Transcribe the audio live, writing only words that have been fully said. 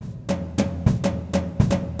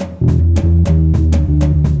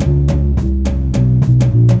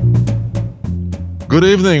Good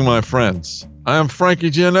evening, my friends. I am Frankie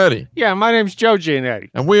Giannetti. Yeah, my name's Joe Giannetti.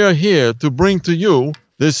 And we are here to bring to you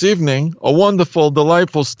this evening a wonderful,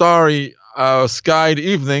 delightful, starry, skied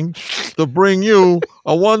evening to bring you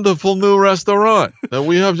a wonderful new restaurant that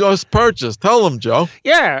we have just purchased. Tell them, Joe.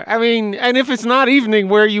 Yeah, I mean, and if it's not evening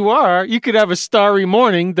where you are, you could have a starry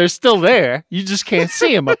morning. They're still there. You just can't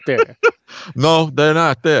see them up there. No, they're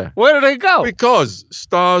not there. Where do they go? Because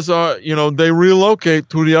stars are, they relocate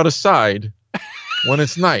to the other side when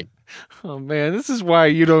it's night. Oh man, this is why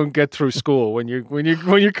you don't get through school when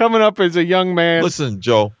you're coming up as a young man. Listen,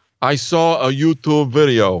 Joe, I saw a YouTube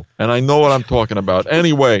video and I know what I'm talking about.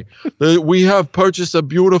 Anyway, we have purchased a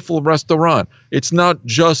beautiful restaurant. It's not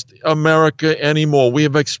just America anymore. We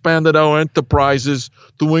have expanded our enterprises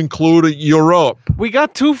to include Europe. We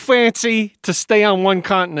got too fancy to stay on one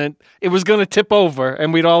continent. It was going to tip over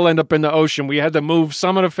and we'd all end up in the ocean. We had to move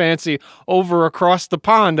some of the fancy over across the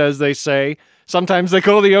pond, as they say. Sometimes they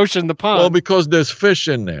call the ocean the pond. Well, because there's fish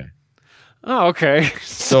in there. Oh, okay.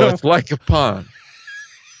 So it's like a pond.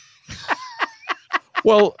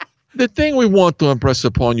 Well, the thing we want to impress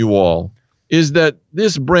upon you all is that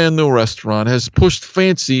this brand new restaurant has pushed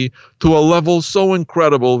fancy to a level so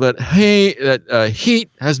incredible that heat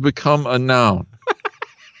has become a noun.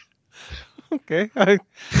 Okay. I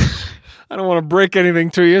don't want to break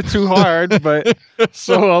anything to you too hard, but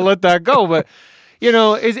so I'll let that go. But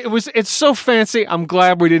it's so fancy. I'm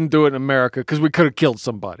glad we didn't do it in America because we could have killed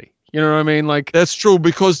somebody. You know what I mean? Like, that's true,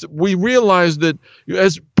 because we realized that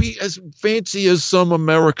as fancy as some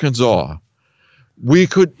Americans are,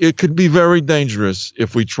 it could be very dangerous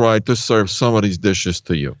if we tried to serve some of these dishes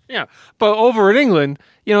to you. Yeah, but over in England,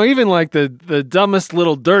 even like the dumbest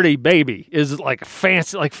little dirty baby is like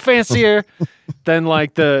fancier than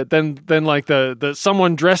the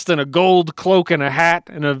someone dressed in a gold cloak and a hat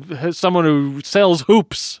and someone who sells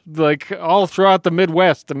hoops like all throughout the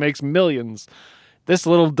Midwest and makes millions. This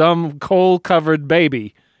little dumb coal-covered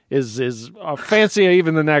baby is fancier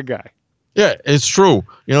even than that guy. Yeah, it's true.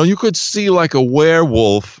 You could see like a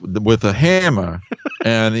werewolf with a hammer,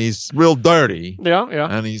 and he's real dirty. Yeah.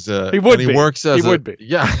 And he works as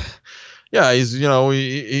Yeah. Yeah,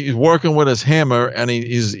 he's working with his hammer, and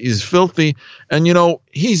he's filthy, and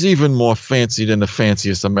he's even more fancy than the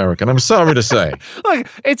fanciest American. I'm sorry to say. Look,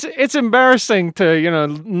 it's embarrassing to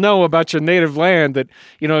know about your native land that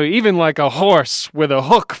even like a horse with a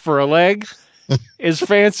hook for a leg is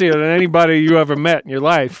fancier than anybody you ever met in your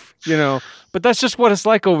life. But that's just what it's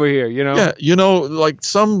like over here. Yeah, like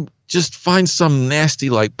just find some nasty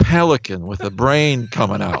like pelican with a brain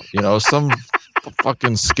coming out. Some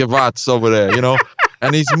fucking skivats over there,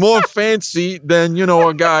 and he's more fancy than,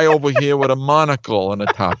 a guy over here with a monocle and a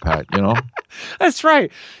top hat, That's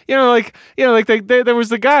right. There was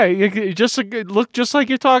the guy, he just looked just like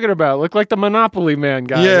you're talking about, looked like the Monopoly Man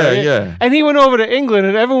guy. Yeah, right? yeah. And he went over to England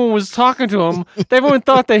and everyone was talking to him. Everyone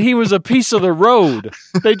thought that he was a piece of the road.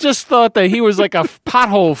 They just thought that he was like a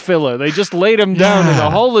pothole filler. They just laid him down in a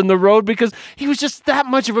hole in the road because he was just that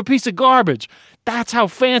much of a piece of garbage. That's how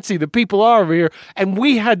fancy the people are over here. And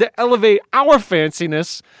we had to elevate our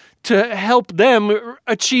fanciness to help them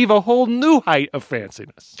achieve a whole new height of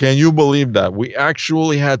fanciness. Can you believe that? We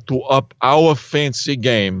actually had to up our fancy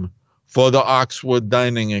game for the Oxford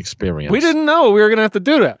dining experience. We didn't know we were going to have to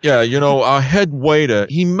do that. Yeah, our head waiter,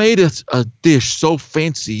 he made us a dish so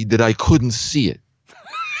fancy that I couldn't see it.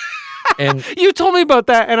 And you told me about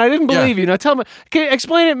that, and I didn't believe you. Now tell me, can you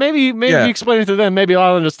explain it? Maybe you explain it to them. Maybe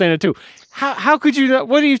I'll understand it too. How could you know?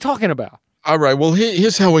 What are you talking about? All right. Well,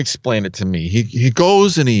 here's how he explained it to me. He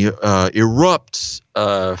goes and he erupts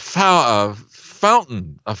a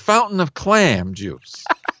fountain of clam juice.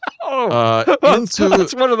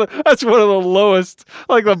 That's one of the lowest,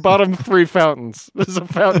 like the bottom three fountains. There's a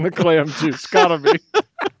fountain of clam juice. Gotta be.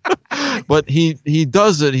 But he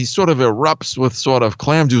does it. He sort of erupts with sort of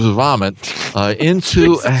clam juice vomit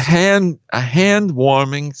into a hand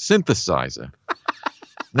warming synthesizer.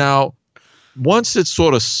 Now, once it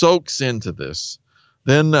sort of soaks into this,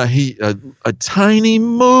 then a tiny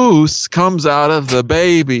moose comes out of the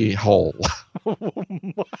baby hole,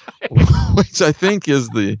 which I think is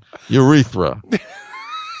the urethra.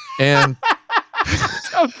 And I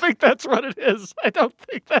don't think that's what it is. I don't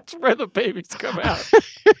think that's where the babies come out.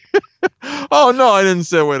 Oh, no, I didn't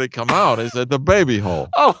say where they come out. I said the baby hole.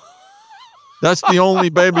 Oh. That's the only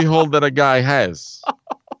baby hole that a guy has.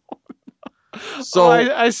 So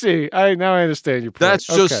I see. Now I understand your point. That's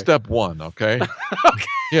just step one, okay? Okay.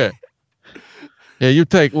 Yeah. Yeah,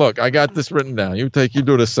 look, I got this written down. You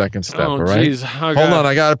do the second step, all right? Geez. Okay. Hold on,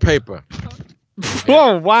 I got a paper.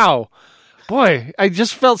 Oh, wow. boy, I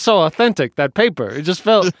just felt so authentic, that paper. It just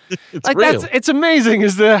felt It's like real. it's amazing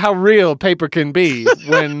how real paper can be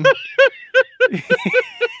when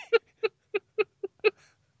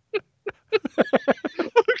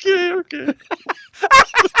Okay.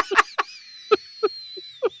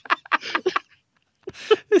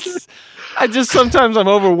 sometimes I'm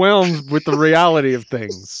overwhelmed with the reality of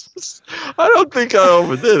things. I don't think I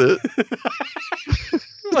overdid it.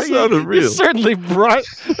 It sounded You real. certainly brought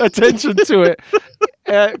attention to it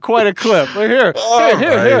at quite a clip. Like, here,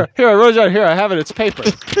 I wrote it down. Here, I have it. It's paper.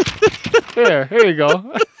 Here you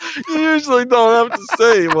go. You usually don't have to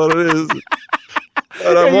say what it is.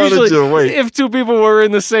 But I And wanted usually, you to wait. if two people were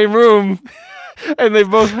in the same room and they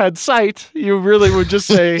both had sight, you really would just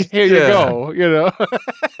say, "Here you Yeah. go." You know.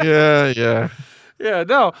 Yeah. Yeah.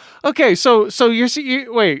 No. Okay. So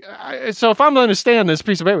wait. So if I'm to understand this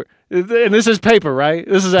piece of paper, and this is paper, right?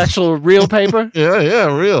 This is actual real paper. Yeah,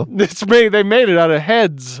 real. It's made. They made it out of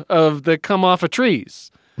heads that come off of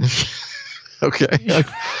trees. Okay.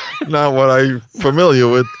 Not what I'm familiar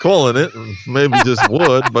with calling it. Maybe just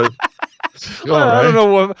wood, but all Well, I right. don't know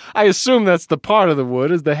what. I assume that's the part of the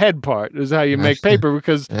wood is the head part is how you make paper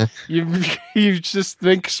because you just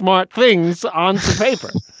think smart things onto paper.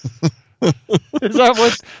 Is that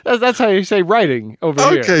what? That's how you say writing over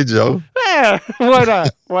here. Okay, Joe. Yeah, why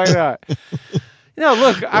not? Why not?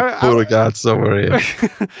 Look, Put a God somewhere here.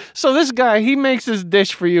 so this guy, he makes this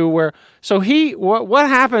dish for you where, so what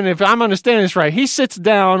happened, if I'm understanding this right, he sits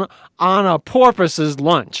down on a porpoise's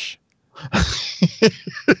lunch.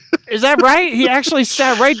 Is that right? He actually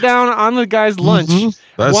sat right down on the guy's lunch.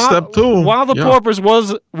 That's step 2. While the porpoise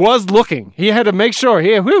was looking. He had to make sure.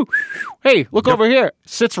 Hey, look over here.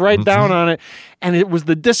 Sits right down on it. And it was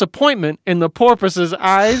the disappointment in the porpoise's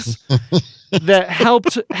eyes that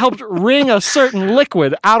helped wring a certain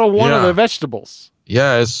liquid out of one of the vegetables.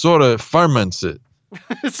 Yeah, it sort of ferments it.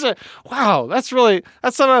 Wow, that's something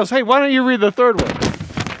else. Hey, why don't you read the third one?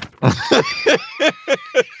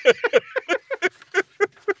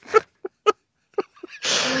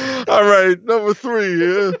 All right, number 3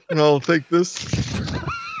 here. I'll take this.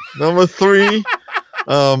 Number 3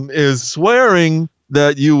 is swearing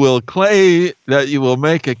that you will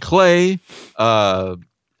make a clay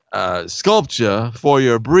sculpture for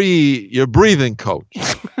your breathing coach.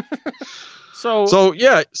 So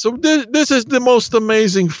this is the most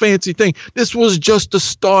amazing fancy thing. This was just a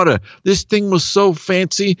starter. This thing was so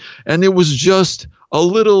fancy, and it was just a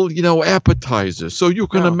little, appetizer. So you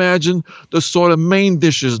can imagine the sort of main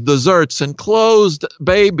dishes, desserts, and closed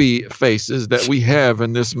baby faces that we have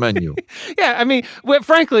in this menu. Yeah, I mean,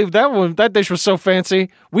 frankly, that dish was so fancy,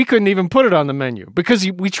 we couldn't even put it on the menu because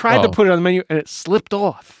we tried to put it on the menu and it slipped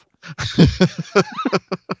off.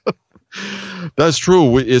 That's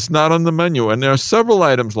true. It's not on the menu. And there are several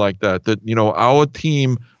items like that our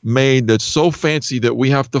team made that's so fancy that we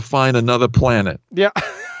have to find another planet. Yeah.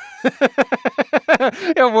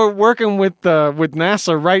 Yeah, we're working with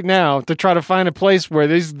NASA right now to try to find a place where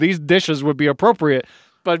these dishes would be appropriate.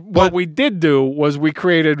 But what we did do was we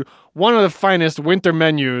created one of the finest winter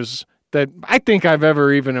menus that I think I've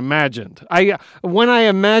ever even imagined. When I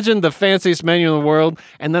imagined the fanciest menu in the world,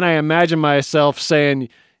 and then I imagine myself saying,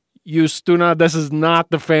 "Stuna, this is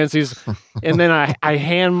not the fanciest," and then I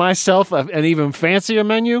hand myself an even fancier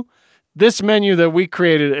menu. This menu that we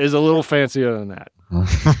created is a little fancier than that.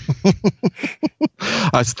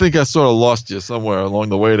 I think I sort of lost you somewhere along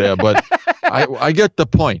the way there, but I get the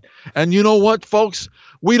point. And you know what, folks?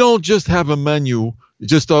 We don't just have a menu,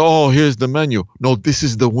 here's the menu. No, this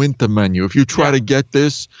is the winter menu. If you try to get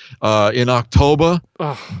this in October,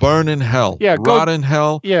 burn in hell. Yeah, rot in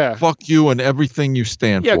hell. Yeah. Fuck you and everything you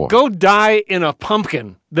stand for. Yeah, go die in a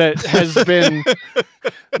pumpkin that has been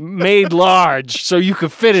made large so you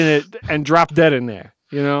could fit in it and drop dead in there.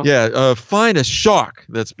 Yeah, find a shark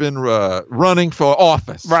that's been running for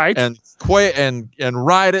office, right? And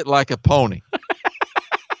ride it like a pony.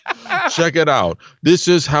 Check it out. This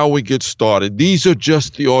is how we get started. These are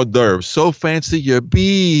just the hors d'oeuvres. So fancy, your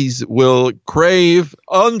bees will crave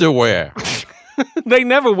underwear. They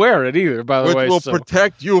never wear it either, by the way. Which will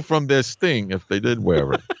protect you from their sting if they did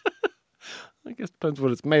wear it. I guess depends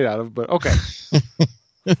what it's made out of, but okay.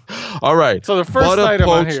 All right. So the first item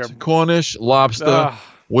on here, Cornish lobster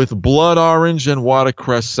with blood orange and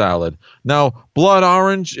watercress salad. Now, blood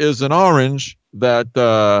orange is an orange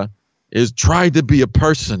that is tried to be a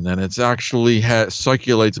person, and it's actually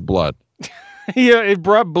circulates blood. Yeah, it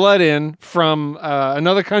brought blood in from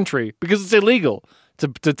another country because it's illegal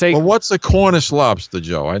to take. Well, what's a Cornish lobster,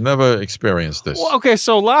 Joe? I never experienced this. Well, okay,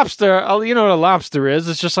 so lobster, you know what a lobster is?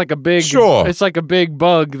 It's just like a big, Sure. It's like a big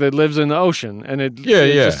bug that lives in the ocean, and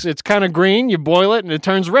Yeah. it's kind of green. You boil it, and it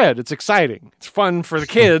turns red. It's exciting. It's fun for the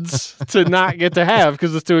kids to not get to have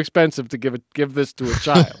because it's too expensive to give this to a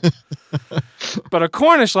child. But a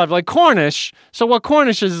Cornish lobster, like Cornish. So what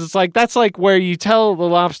Cornish is? It's like that's like where you tell the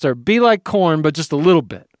lobster, be like corn, but just a little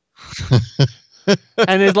bit.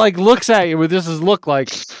 And it like looks at you with this look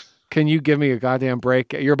like, can you give me a goddamn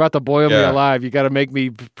break? You're about to boil me alive. You got to make me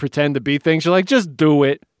pretend to be things. You're like, just do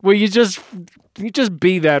it. Well, you just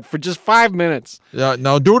be that for just 5 minutes. Yeah.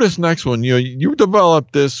 Now do this next one. You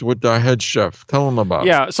developed this with our head chef. Tell him about it.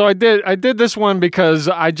 Yeah. So I did this one because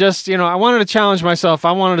I just I wanted to challenge myself.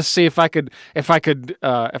 I wanted to see if I could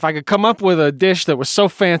come up with a dish that was so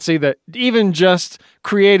fancy that even just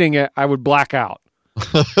creating it, I would black out.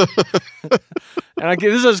 And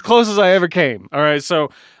this is as close as I ever came. All right, so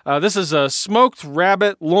this is a smoked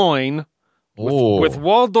rabbit loin with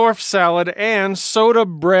Waldorf salad and soda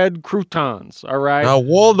bread croutons. All right. Now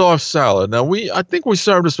Waldorf salad. Now I think we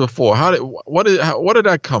served this before. What did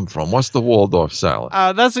that come from? What's the Waldorf salad?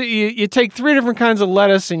 That's you take 3 different kinds of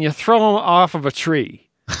lettuce and you throw them off of a tree.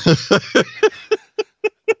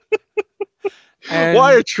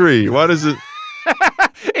 Why a tree? Why does it?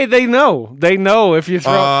 They know if you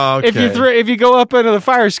throw if you go up into the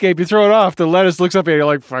fire escape, you throw it off, the lettuce looks up at you, you're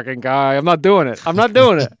like, fucking guy, I'm not doing it. I'm not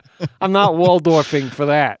Waldorfing for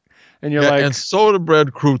that. And you're like, and soda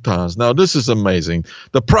bread croutons. Now this is amazing.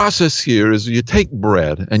 The process here is you take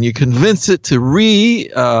bread and you convince it to reignite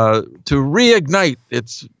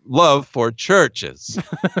its love for churches.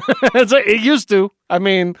 It used to. I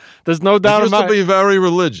mean, there's no doubt about it. It used to be very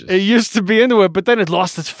religious. It used to be into it, but then it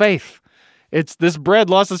lost its faith. This bread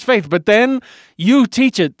lost its faith, but then you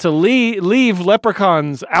teach it to leave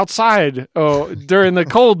leprechauns outside during the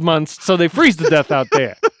cold months so they freeze to death out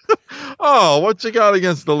there. Oh, what you got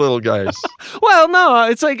against the little guys? Well, no,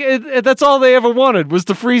 it's like that's all they ever wanted was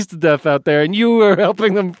to freeze to death out there, and you were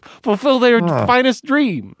helping them fulfill their finest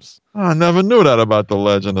dreams. I never knew that about the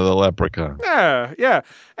legend of the leprechaun. Yeah.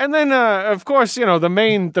 And then, of course, the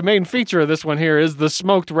main feature of this one here is the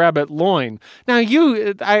smoked rabbit loin. Now,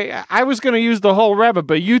 I was going to use the whole rabbit,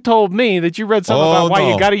 but you told me that you read something about why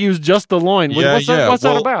you got to use just the loin. What's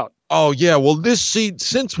that about? Oh, yeah. Well,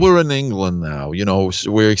 since we're in England now,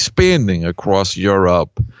 we're expanding across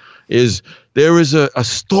Europe, there is a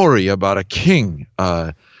story about a king.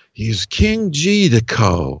 He's King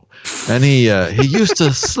Giudico, and he used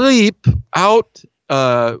to sleep outward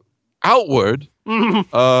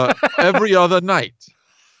every other night.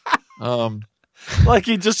 Like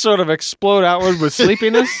he just sort of explode outward with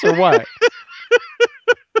sleepiness, or what?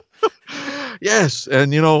 Yes,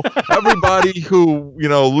 and everybody who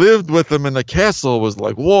lived with him in the castle was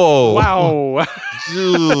like, "Whoa, wow!"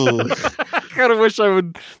 I kind of wish I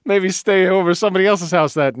would maybe stay over somebody else's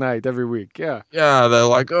house that night every week. Yeah, they're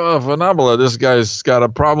like, "Oh, Venabula, this guy's got a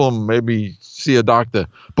problem. Maybe see a doctor."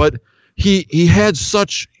 But he had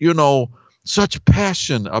such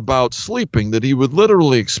passion about sleeping that he would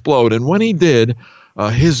literally explode. And when he did,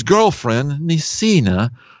 his girlfriend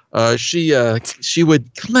Nisina. She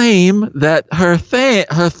would claim that her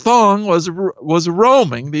thong was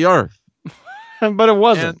roaming the earth, but it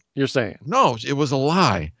wasn't. You're saying no, it was a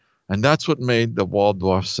lie, and that's what made the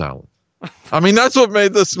Waldorf salad. I mean, that's what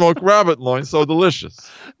made the smoked rabbit loin so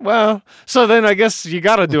delicious. Well, so then I guess you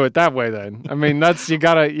got to do it that way. Then I mean, you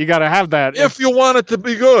gotta have that if you want it to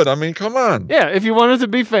be good. I mean, come on. Yeah, if you want it to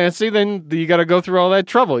be fancy, then you got to go through all that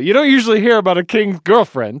trouble. You don't usually hear about a king's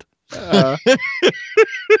girlfriend.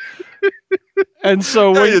 And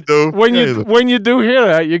so when you do hear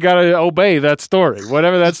that, you gotta obey that story.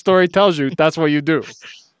 Whatever that story tells you, that's what you do.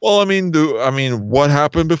 Well, I mean, what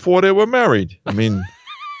happened before they were married? I mean,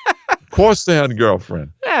 of course they had a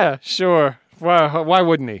girlfriend. Yeah, sure. Why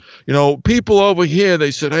wouldn't he? People over here,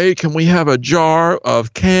 they said, "Hey, can we have a jar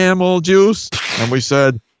of camel juice?" And we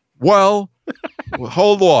said, "Well,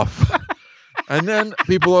 hold off." And then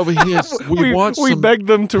people over here, we begged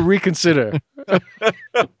them to reconsider.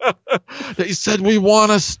 They said we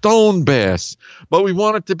want a stone bass, but we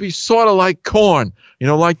want it to be sort of like corn,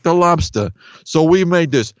 like the lobster. So we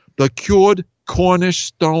made the cured Cornish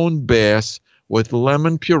stone bass with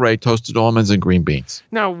lemon puree, toasted almonds, and green beans.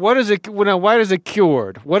 Now, what is it? Now, why is it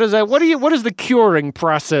cured? What is that? What is the curing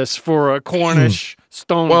process for a Cornish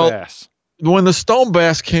stone bass? When the stone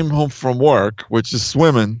bass came home from work, which is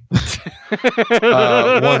swimming, one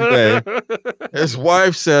day, his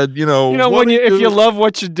wife said, if you love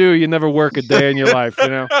what you do, you never work a day in your life,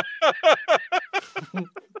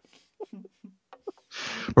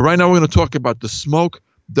 right now we're going to talk about the smoked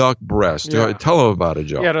duck breast. Yeah. Tell them about it,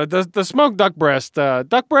 Joe. Yeah, the smoked duck breast.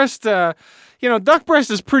 Duck breast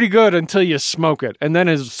is pretty good until you smoke it, and then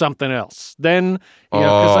it's something else. Then,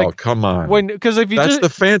 come on. Because if you That's the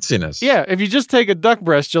fanciness. Yeah, if you just take a duck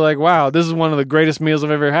breast, you're like, wow, this is one of the greatest meals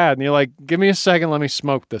I've ever had. And you're like, give me a second, let me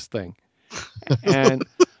smoke this thing. And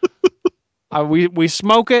we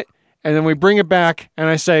smoke it, and then we bring it back, and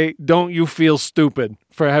I say, don't you feel stupid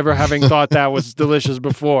for ever having thought that was delicious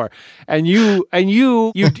before. And you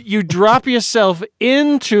drop yourself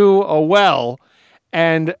into a well,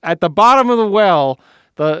 and at the bottom of the well,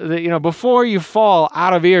 before you fall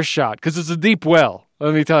out of earshot, because it's a deep well,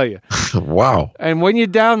 let me tell you. Wow. And when you're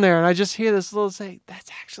down there, and I just hear this little say, that's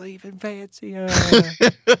actually even fancier.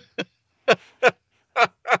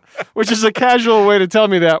 Which is a casual way to tell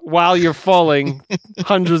me that while you're falling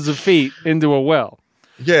hundreds of feet into a well.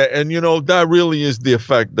 Yeah, and that really is the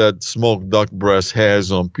effect that smoked duck breast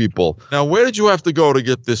has on people. Now, where did you have to go to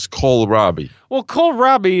get this kohlrabi? Well,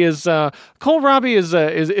 kohlrabi is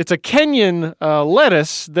it's a Kenyan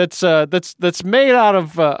lettuce that's made out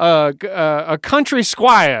of a country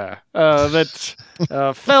squire that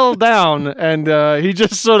fell down, and he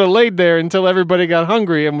just sort of laid there until everybody got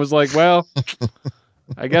hungry and was like, well,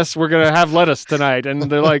 I guess we're going to have lettuce tonight. And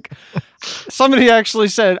they're like, somebody actually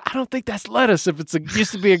said, I don't think that's lettuce if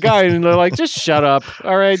used to be a guy. And they're like, just shut up.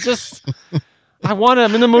 All right,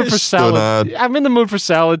 I'm in the mood for salad. I'm in the mood for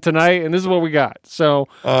salad tonight, and this is what we got. So,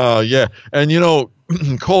 yeah. And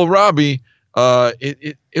kohlrabi,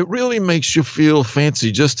 it really makes you feel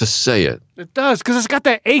fancy just to say it. It does, because it's got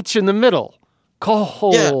that H in the middle.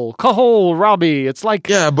 Kohlrabi. It's like,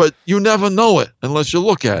 yeah, but you never know it unless you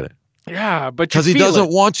look at it. Yeah, but because he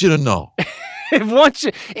doesn't want you to know. It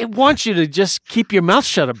wants you to just keep your mouth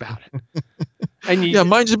shut about it. And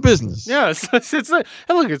mind your business. Yeah, it's like,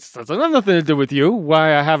 hey, look, it's nothing to do with you.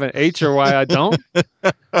 Why I have an H or why I don't.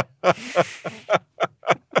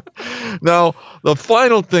 Now, the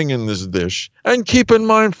final thing in this dish, and keep in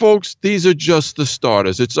mind, folks, these are just the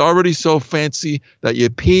starters. It's already so fancy that your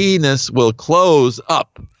penis will close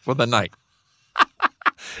up for the night.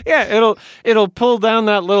 Yeah, it'll pull down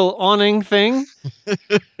that little awning thing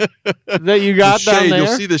that you got down there.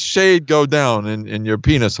 You'll see the shade go down in your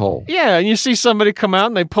penis hole. Yeah, and you see somebody come out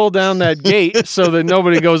and they pull down that gate so that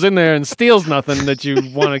nobody goes in there and steals nothing that you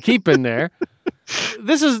want to keep in there.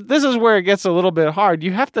 This is where it gets a little bit hard.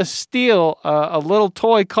 You have to steal a little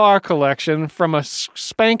toy car collection from a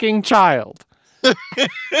spanking child.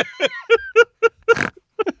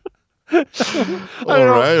 All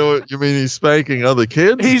right. You mean he's spanking other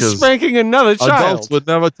kids? He's spanking another child. Adults would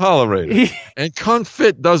never tolerate it. And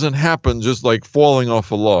confit doesn't happen just like falling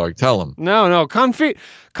off a log. Tell him. No.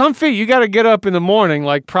 Confit, you got to get up in the morning,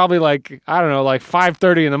 probably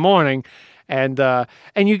 5:30 in the morning. And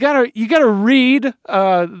you gotta read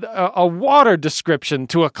a water description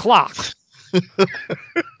to a clock.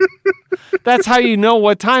 That's how you know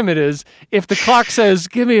what time it is. If the clock says,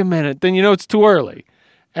 give me a minute, then you know it's too early.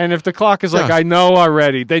 And if the clock is I know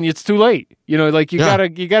already, then it's too late. You gotta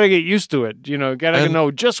get used to it. Gotta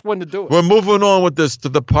know just when to do it. We're moving on with this to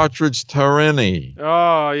the partridge terrine.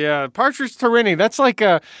 Oh yeah, partridge terrine. That's like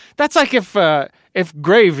if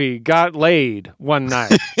Gravy got laid one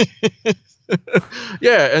night.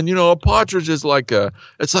 Yeah, and a partridge is like a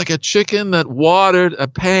chicken that watered a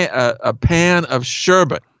pan of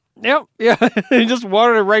sherbet. Yep, yeah, he just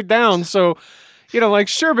watered it right down. So, like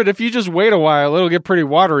sherbet, if you just wait a while, it'll get pretty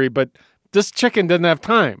watery. But this chicken didn't have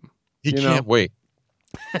time. He can't wait.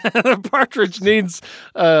 The partridge needs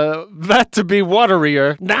that to be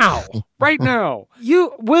waterier now, right now.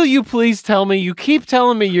 Will you please tell me? You keep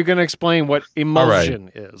telling me you're going to explain what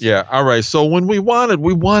emulsion is. Yeah, all right. So when we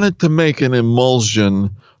wanted to make an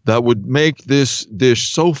emulsion that would make this dish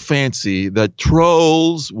so fancy that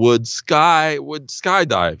trolls would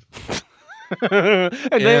skydive.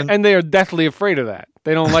 and they are deathly afraid of that.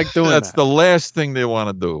 They don't like doing that. That's the last thing they want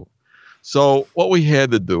to do. So what we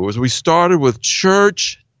had to do is we started with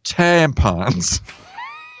church tampons.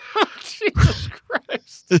 Jesus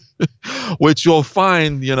Christ. Which you'll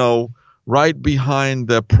find, right behind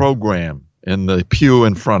the program in the pew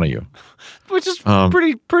in front of you. Which is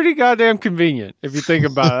pretty goddamn convenient if you think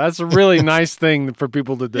about it. That's a really nice thing for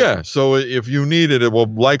people to do. Yeah, so if you need it, it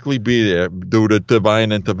will likely be there due to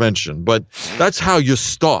divine intervention. But that's how you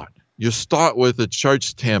start. You start with a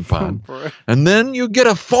church tampon, and then you get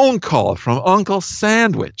a phone call from Uncle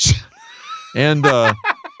Sandwich. And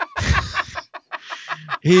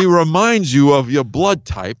he reminds you of your blood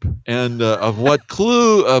type and of what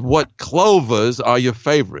clovers are your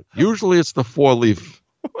favorite. Usually it's the 4-leaf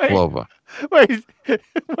clover. Wait a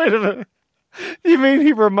minute. You mean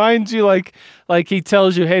he reminds you like he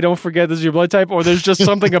tells you, hey, don't forget this is your blood type, or there's just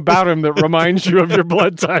something about him that reminds you of your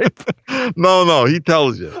blood type? No, he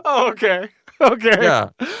tells you. Oh, okay. Okay. Yeah.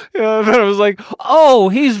 Then I was like, oh,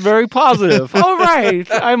 he's very positive. All right.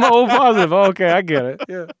 I'm O positive. Okay, I get it.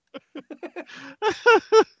 Yeah.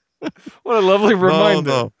 What a lovely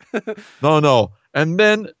reminder. No. And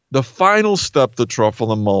then the final step to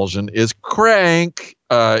truffle emulsion is crank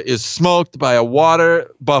is smoked by a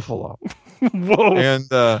water buffalo. Whoa. And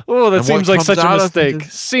that seems like such a mistake.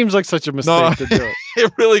 Seems like such a mistake to do it.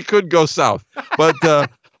 It really could go south. But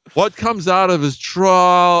what comes out of his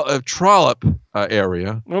trollop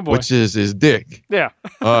area, which is his dick,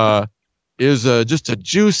 is just a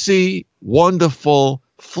juicy, wonderful,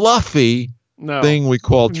 fluffy thing we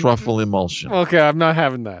call truffle emulsion. Okay, I'm not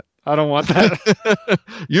having that. I don't want that.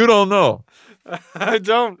 You don't know. I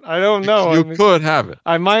don't know. You could have it.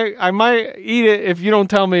 I might eat it if you don't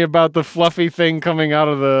tell me about the fluffy thing coming out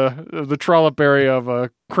of the trollop area of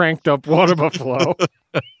a cranked up water buffalo.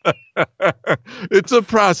 It's a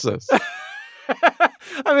process.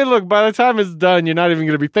 I mean, look, by the time it's done, you're not even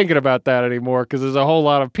going to be thinking about that anymore because there's a whole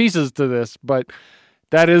lot of pieces to this, but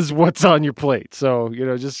that is what's on your plate. So,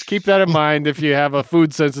 just keep that in mind if you have a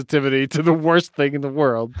food sensitivity to the worst thing in the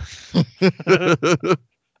world.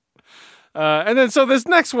 And then, so this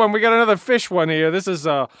next one, we got another fish one here. This is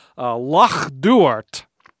Loch Duart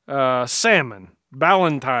salmon,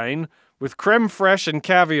 Ballantine, with creme fraiche and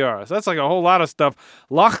caviar. So that's like a whole lot of stuff.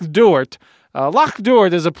 Loch Duart. Loch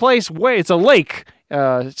Duart is a place where it's a lake.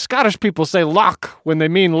 Scottish people say loch when they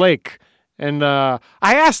mean lake. And I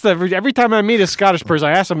ask them, every time I meet a Scottish person,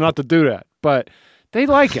 I ask them not to do that. But they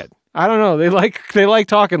like it. I don't know. They like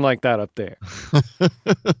talking like that up there.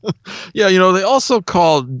 Yeah, they also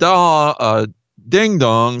call ding-dongs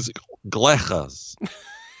glechas.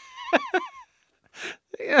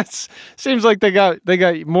 Yes, seems like they got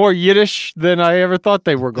more Yiddish than I ever thought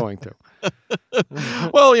they were going to.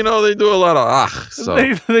 Well, they do a lot of so.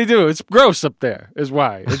 They do. It's gross up there, is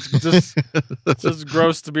why. It's just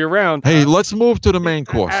gross to be around. Hey, let's move to the main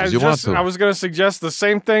courses. I was going to suggest the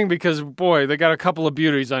same thing because, boy, they got a couple of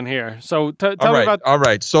beauties on here. So tell me about... All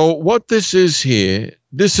right. So what this is here,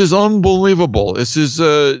 this is unbelievable. This is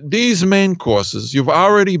these main courses. You've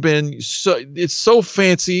already been... it's so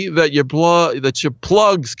fancy that your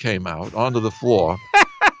plugs came out onto the floor.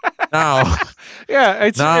 Now... Yeah,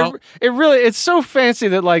 it's so fancy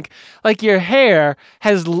that like your hair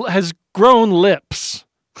has grown lips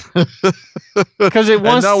because it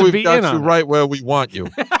wants to be in on it. And now we've got you right where we want you.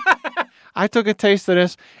 I took a taste of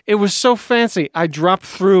this. It was so fancy. I dropped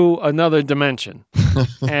through another dimension,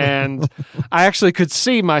 and I actually could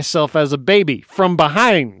see myself as a baby from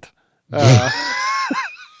behind.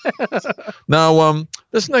 Now,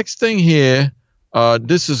 this next thing here.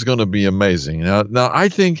 This is going to be amazing. Now, I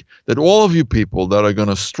think that all of you people that are going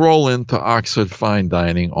to stroll into Oxford Fine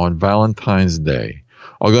Dining on Valentine's Day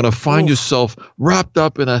are going to find yourself wrapped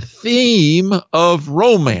up in a theme of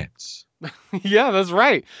romance. Yeah, that's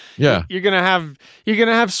right. Yeah, you're gonna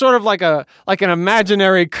have sort of like an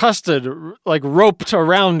imaginary custard like roped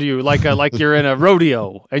around you, like you're in a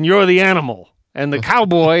rodeo and you're the animal and the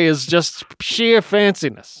cowboy is just sheer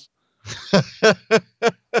fanciness.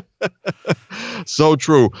 So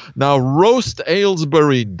true. Now, roast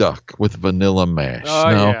Aylesbury duck with vanilla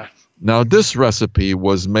mash. Now, this recipe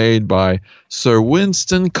was made by Sir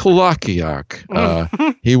Winston Kolakiak.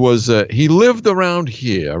 He lived around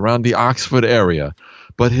here, around the Oxford area,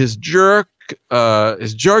 but his jerky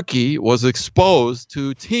was exposed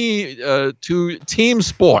to team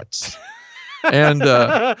sports. And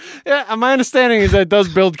my understanding is that it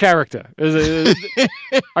does build character.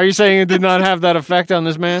 Are you saying it did not have that effect on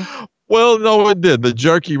this man? Well, no, it did. The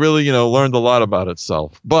jerky really, learned a lot about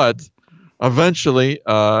itself. But eventually,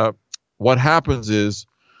 what happens is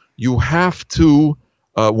you have to,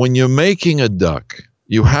 when you're making a duck,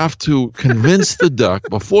 you have to convince the duck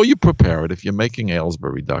before you prepare it. If you're making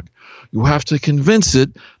Aylesbury duck, you have to convince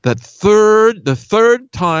it that the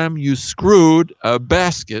third time you screwed a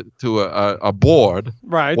basket to a board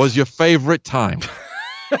was your favorite time.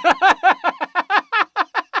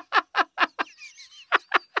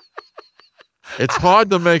 It's hard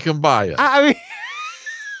to make them buy it. I mean,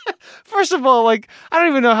 first of all, I don't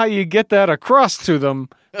even know how you get that across to them,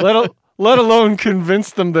 let alone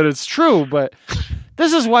convince them that it's true. But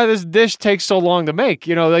this is why this dish takes so long to make.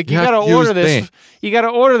 You got to order this. You got to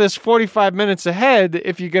order this 45 minutes ahead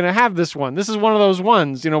if you're going to have this one. This is one of those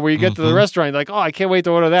ones, where you get to the restaurant, you're like, oh, I can't wait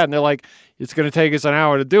to order that. And they're like, it's going to take us an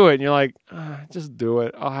hour to do it. And you're like, just do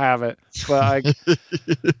it. I'll have it. But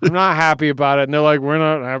I'm not happy about it. And they're like, we're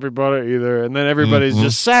not happy about it either. And then everybody's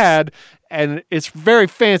just sad. and it's very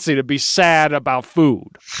fancy to be sad about food.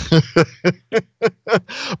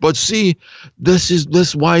 But see,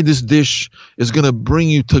 this why this dish is gonna bring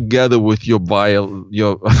you together with your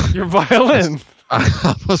Your violin.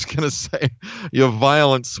 I was gonna say your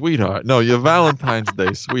violent sweetheart. No, your Valentine's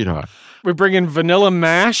Day sweetheart. We bring in vanilla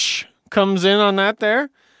mash, comes in on that there,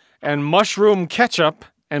 and mushroom ketchup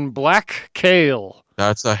and black kale.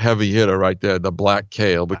 That's a heavy hitter right there, the black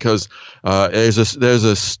kale, because there's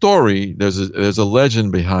a story, there's a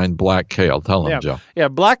legend behind black kale. Tell them, Joe. Yeah,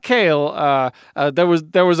 black kale. There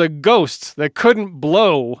was a ghost that couldn't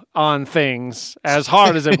blow on things as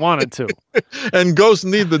hard as it wanted to, and ghosts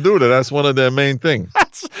need to do that. That's one of their main things.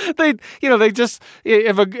 They just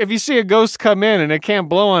if you see a ghost come in and it can't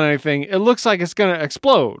blow on anything, it looks like it's gonna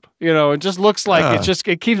explode. It just looks like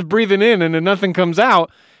it keeps breathing in and then nothing comes out.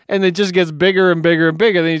 And it just gets bigger and bigger and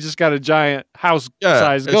bigger. Then you just got a giant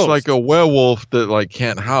house-sized ghost. It's like a werewolf that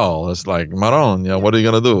can't howl. It's like, Maron, what are you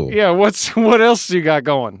gonna do? Yeah, what else you got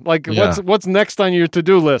going? What's next on your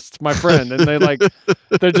to-do list, my friend? And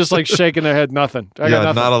they're just shaking their head, nothing. I got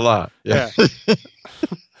nothing. Not a lot. Yeah.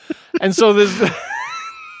 And so there's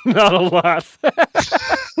not a lot.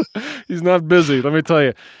 He's not busy, let me tell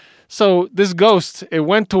you. So this ghost, it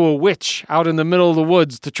went to a witch out in the middle of the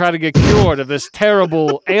woods to try to get cured of this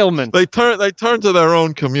terrible ailment. They turn to their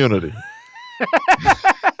own community.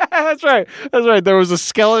 That's right. There was a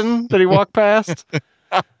skeleton that he walked past.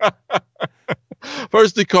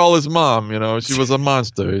 First he called his mom, she was a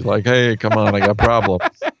monster. He's like, hey, come on, I got problems.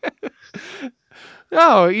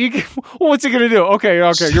 No, what's he going to do? Okay, you're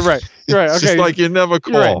right. It's okay. just like you never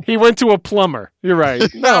call. Right. He went to a plumber. You're right.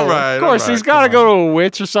 No, right, of course, he's got to go to a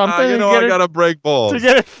witch or something. I got to break balls. To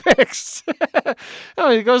get it fixed. No,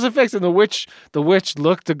 he goes to fix it. And the witch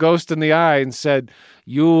looked the ghost in the eye and said,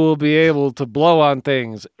 you will be able to blow on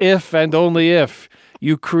things if and only if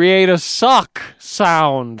you create a suck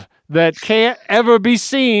sound that can't ever be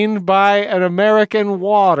seen by an American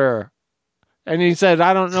water. And he said,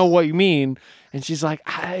 I don't know what you mean. And she's like,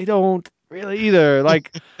 I don't really either. And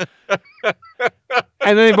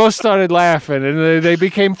then they both started laughing, and they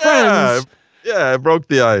became friends. Yeah, it broke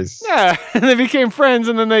the ice. Yeah, and they became friends,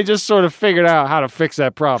 and then they just sort of figured out how to fix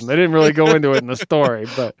that problem. They didn't really go into it in the story,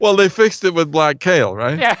 but well, they fixed it with black kale,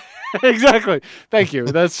 right? Yeah, exactly. Thank you.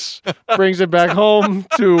 That's brings it back home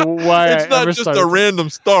to why it's not just a random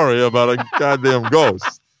story about a goddamn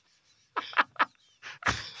ghost.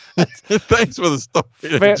 Thanks for the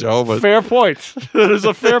story, Joe. But fair point. That is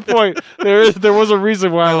a fair point. There was a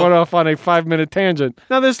reason why I went off on a 5-minute tangent.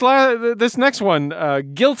 Now this next one,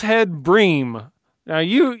 Gilthead Bream. Now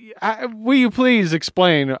will you please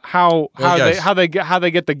explain how they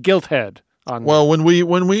get the gilt head on? Well, when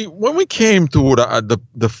we came to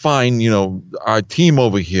the fine, our team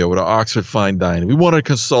over here with the Oxford Fine Dining, we wanted to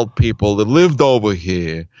consult people that lived over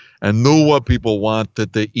here and knew what people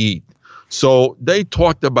wanted to eat. So they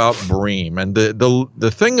talked about Bream, and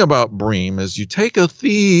the thing about Bream is you take a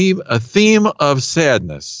theme of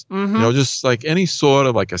sadness, just like any sort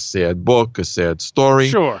of like a sad book, a sad story,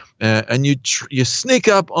 sure, and you sneak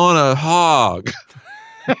up on a hog.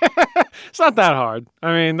 It's not that hard.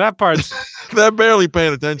 I mean, that part's they're barely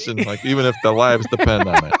paying attention, even if their lives depend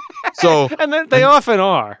on it. So and they often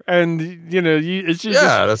are, and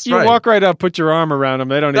that's right. Walk right up, put your arm around them.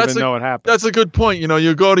 They don't even know what happened. That's a good point.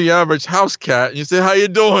 You go to the average house cat and you say, "How you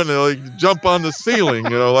doing?" And they jump on the ceiling,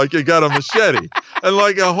 like you got a machete. And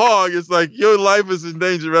like a hog, it's like your life is in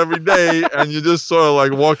danger every day, and you're just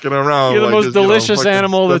sort of walking around. You're the most delicious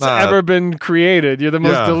animal that's ever been created. You're the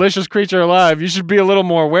most delicious creature alive. You should be a little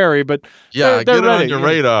more wary, but they're get it ready, on your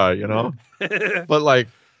radar, But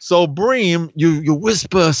so Bream, you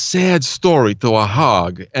whisper a sad story to a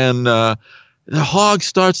hog, and the hog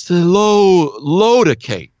starts to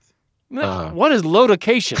lodicate. What is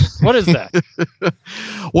lodication? What is that?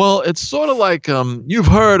 Well, it's sort of like you've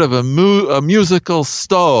heard of a musical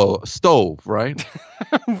stove, right?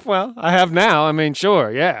 Well, I have now. I mean,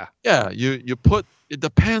 sure, yeah. Yeah, you put. It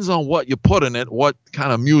depends on what you put in it, what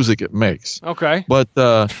kind of music it makes. Okay. But,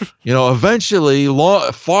 eventually,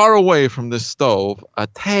 far away from this stove, a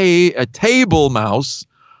table mouse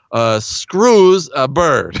screws a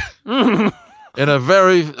bird in a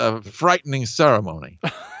very frightening ceremony.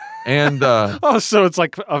 And so it's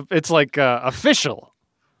like official.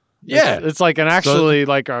 Yeah. It's like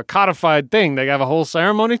like a codified thing. They have a whole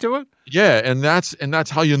ceremony to it? Yeah, and that's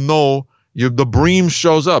how you know the Bream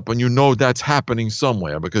shows up, and that's happening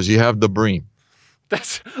somewhere because you have the Bream.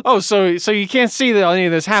 So you can't see that any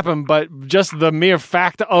of this happen, but just the mere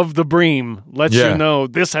fact of the Bream lets you know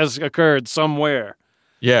this has occurred somewhere.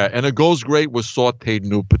 Yeah, and it goes great with sautéed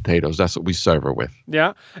new potatoes. That's what we serve it with.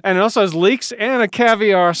 Yeah, and it also has leeks and a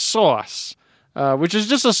caviar sauce, which is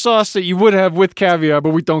just a sauce that you would have with caviar,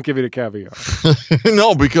 but we don't give you the caviar.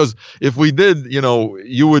 No, because if we did,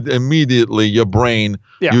 you would immediately, your brain,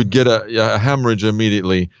 you'd get a hemorrhage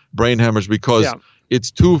immediately, brain hemorrhage, because it's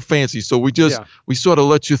too fancy. So we sort of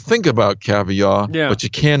let you think about caviar, but you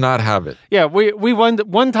cannot have it. Yeah, we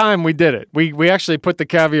one time we did it. We actually put the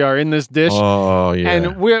caviar in this dish. Oh yeah.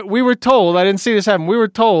 And we were told, I didn't see this happen. We were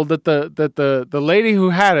told that the lady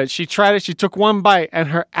who had it, she tried it, she took one bite, and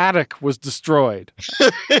her attic was destroyed.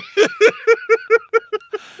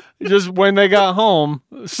 Just when they got home,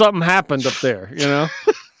 something happened up there,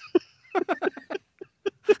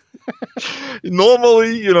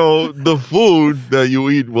 Normally, the food that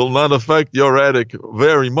you eat will not affect your attic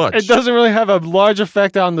very much. It doesn't really have a large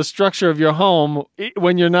effect on the structure of your home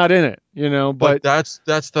when you're not in it, But that's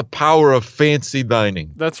the power of fancy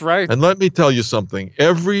dining. That's right. And let me tell you something.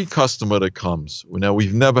 Every customer that comes, now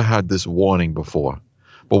we've never had this warning before,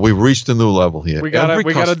 but we've reached a new level here. We gotta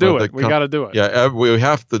do it. We gotta do it. Yeah, we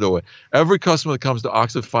have to do it. Every customer that comes to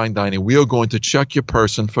Oxford Fine Dining, we are going to check your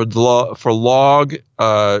person for log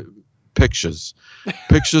pictures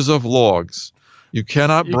of logs. You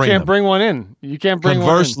cannot bring. You can't bring one in. You can't bring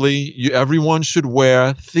Conversely, one in. Everyone should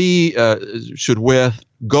wear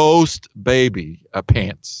ghost baby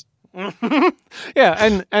pants. Yeah,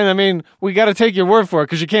 and I mean, we got to take your word for it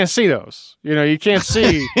because you can't see those. You can't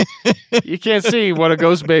see what a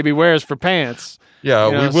ghost baby wears for pants.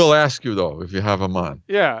 Yeah, we will ask you though if you have them on.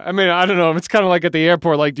 Yeah, I mean, I don't know. It's kind of like at the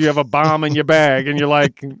airport. Like, do you have a bomb in your bag? And you're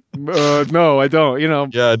like, no, I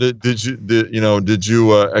don't. Yeah. Did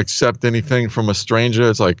you accept anything from a stranger?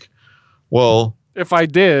 It's like, well, if I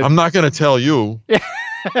did, I'm not going to tell you.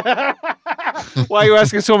 Why are you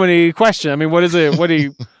asking so many questions? I mean, what is it?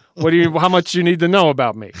 How much you need to know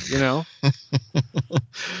about me?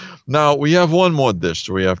 Now, we have one more dish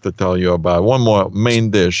we have to tell you about, one more main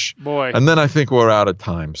dish. Boy. And then I think we're out of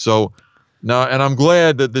time. So now, and I'm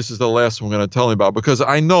glad that this is the last one I'm going to tell you about, because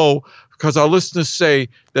I know, because our listeners say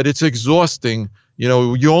that it's exhausting.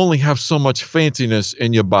 You only have so much fanciness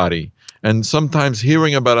in your body. And sometimes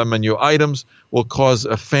hearing about a menu items will cause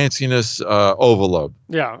a fanciness overload.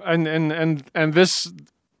 Yeah, and this,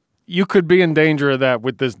 you could be in danger of that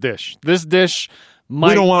with this dish. This dish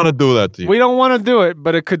we don't want to do that to you. We don't want to do it,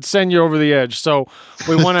 but it could send you over the edge. So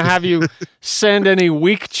we want to have you send any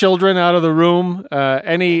weak children out of the room,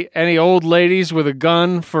 any old ladies with a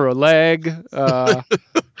gun for a leg.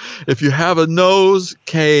 If you have a nose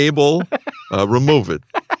cable, remove it.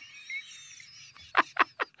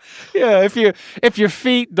 Yeah, if your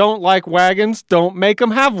feet don't like wagons, don't make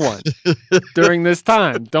them have one during this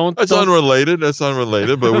time. That's unrelated. That's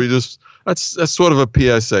unrelated, but that's sort of a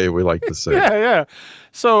PSA we like to say. Yeah.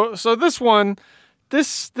 So this one,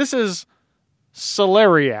 this is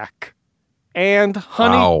celeriac and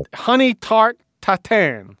honey tart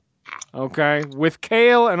tatin. Okay, with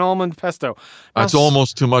kale and almond pesto. That's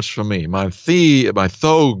almost too much for me. My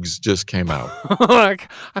thogues just came out.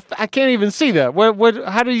 I can't even see that.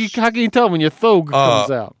 How can you tell when your thogue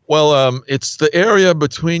comes out? Well, it's the area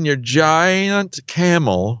between your giant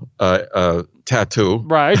camel tattoo,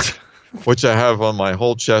 right? Which I have on my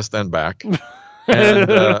whole chest and back,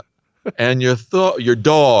 and your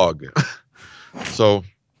dog. So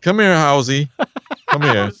come here, Housie. Come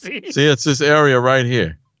here. See, it's this area right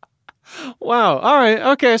here. Wow. All right.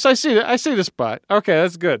 Okay. So I see the spot. Okay,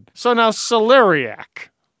 that's good. So now celeriac.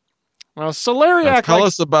 Tell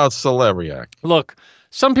us about celeriac. Look,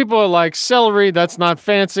 some people are like, celery, that's not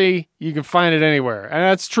fancy. You can find it anywhere. And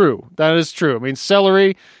that's true. That is true. I mean,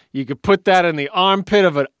 celery, you could put that in the armpit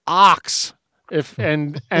of an ox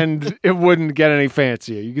and it wouldn't get any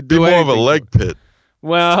fancier. You could do more of a leg pit.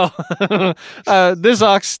 Well, this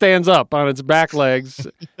ox stands up on its back legs,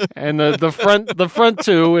 and the front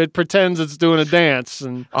two, it pretends it's doing a dance.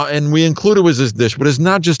 And we included with this dish, but it's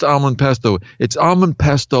not just almond pesto. It's almond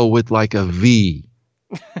pesto with like a V.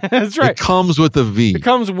 That's right. It comes with a V. It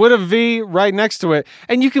comes with a V right next to it,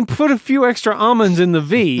 and you can put a few extra almonds in the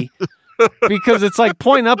V because it's like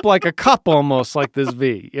pointing up like a cup almost, like this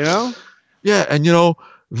V, Yeah, and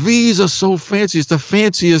V's are so fancy. It's the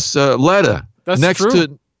fanciest letter. That's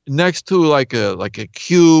true. Next to like a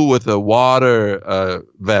Q with a water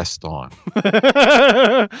vest on.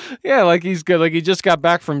 Yeah, like he's good. Like he just got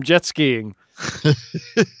back from jet skiing.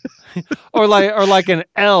 or like an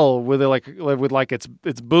L with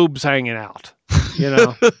its boobs hanging out.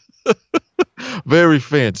 Very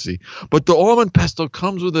fancy. But the almond pesto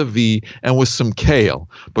comes with a V and with some kale,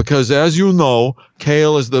 because as you know,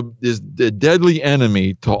 kale is the deadly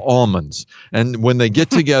enemy to almonds. And when they get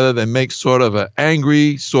together, they make sort of an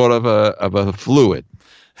angry sort of a fluid.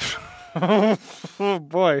 Oh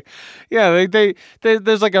boy, yeah. They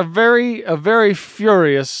there's like a very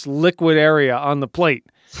furious liquid area on the plate,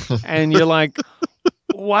 and you're like,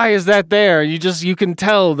 why is that there? You can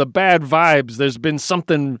tell the bad vibes. There's been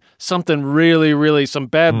something really some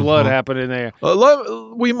bad blood happening there.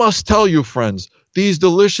 We must tell you, friends, these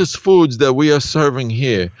delicious foods that we are serving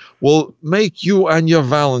here will make you and your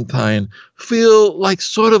Valentine feel like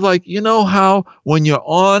sort of like, you know how when you're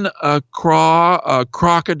on a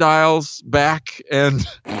crocodile's back and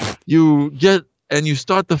you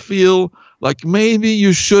start to feel like maybe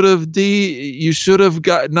you should have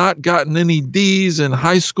not gotten any D's in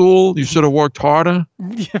high school. You should have worked harder.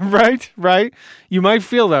 Yeah, right. You might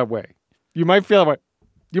feel that way. You might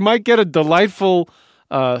get a delightful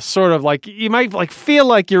sort of like, you might like feel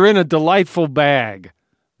like you're in a delightful bag.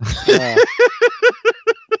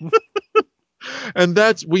 And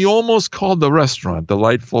we almost called the restaurant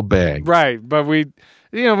Delightful Bag. Right, but we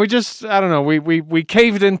just, I don't know, we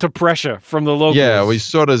caved into pressure from the locals. Yeah, we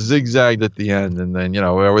sort of zigzagged at the end, and then,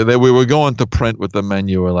 we were going to print with the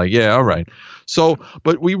menu. We're like, yeah, all right. So,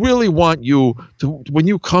 but we really want you to, when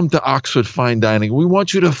you come to Oxford Fine Dining, we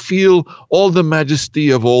want you to feel all the majesty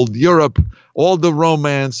of old Europe, all the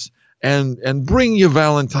romance, and bring your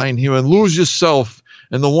Valentine here and lose yourself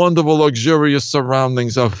in the wonderful, luxurious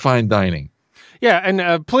surroundings of fine dining. Yeah,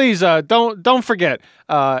 and please don't forget,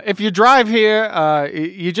 if you drive here,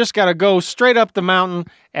 you just got to go straight up the mountain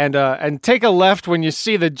and take a left when you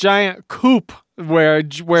see the giant coop where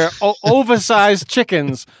oversized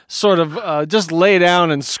chickens sort of just lay down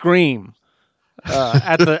and scream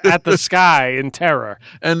at the sky in terror.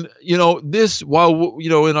 And this, while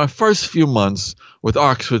in our first few months with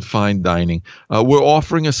Oxford Fine Dining, we're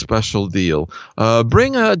offering a special deal.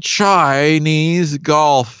 Bring a Chinese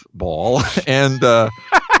golf ball, and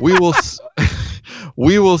we will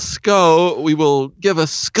give a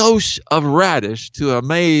skosh of radish to a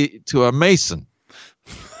mason.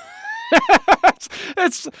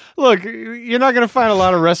 Look, you're not going to find a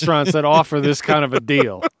lot of restaurants that offer this kind of a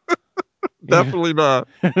deal. Definitely not.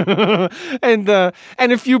 And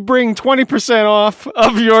if you bring 20% off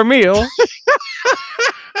of your meal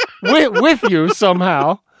with you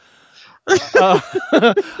somehow,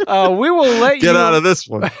 we will let you get out of this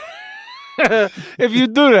one. If you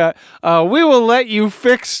do that, we will let you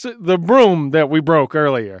fix the broom that we broke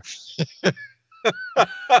earlier.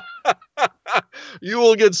 You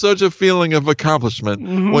will get such a feeling of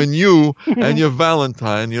accomplishment when you and your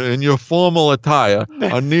Valentine, in your formal attire,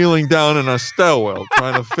 are kneeling down in a stairwell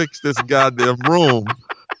trying to fix this goddamn room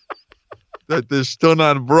that is still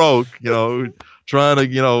not broke, trying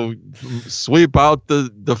to, sweep out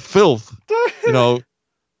the filth,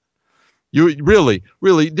 You really,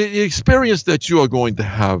 the experience that you are going to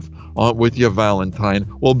have with your Valentine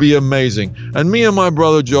will be amazing. And me and my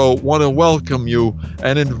brother Joe want to welcome you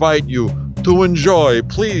and invite you to enjoy.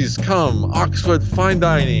 Please come, Oxford Fine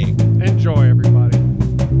Dining. Enjoy, everybody.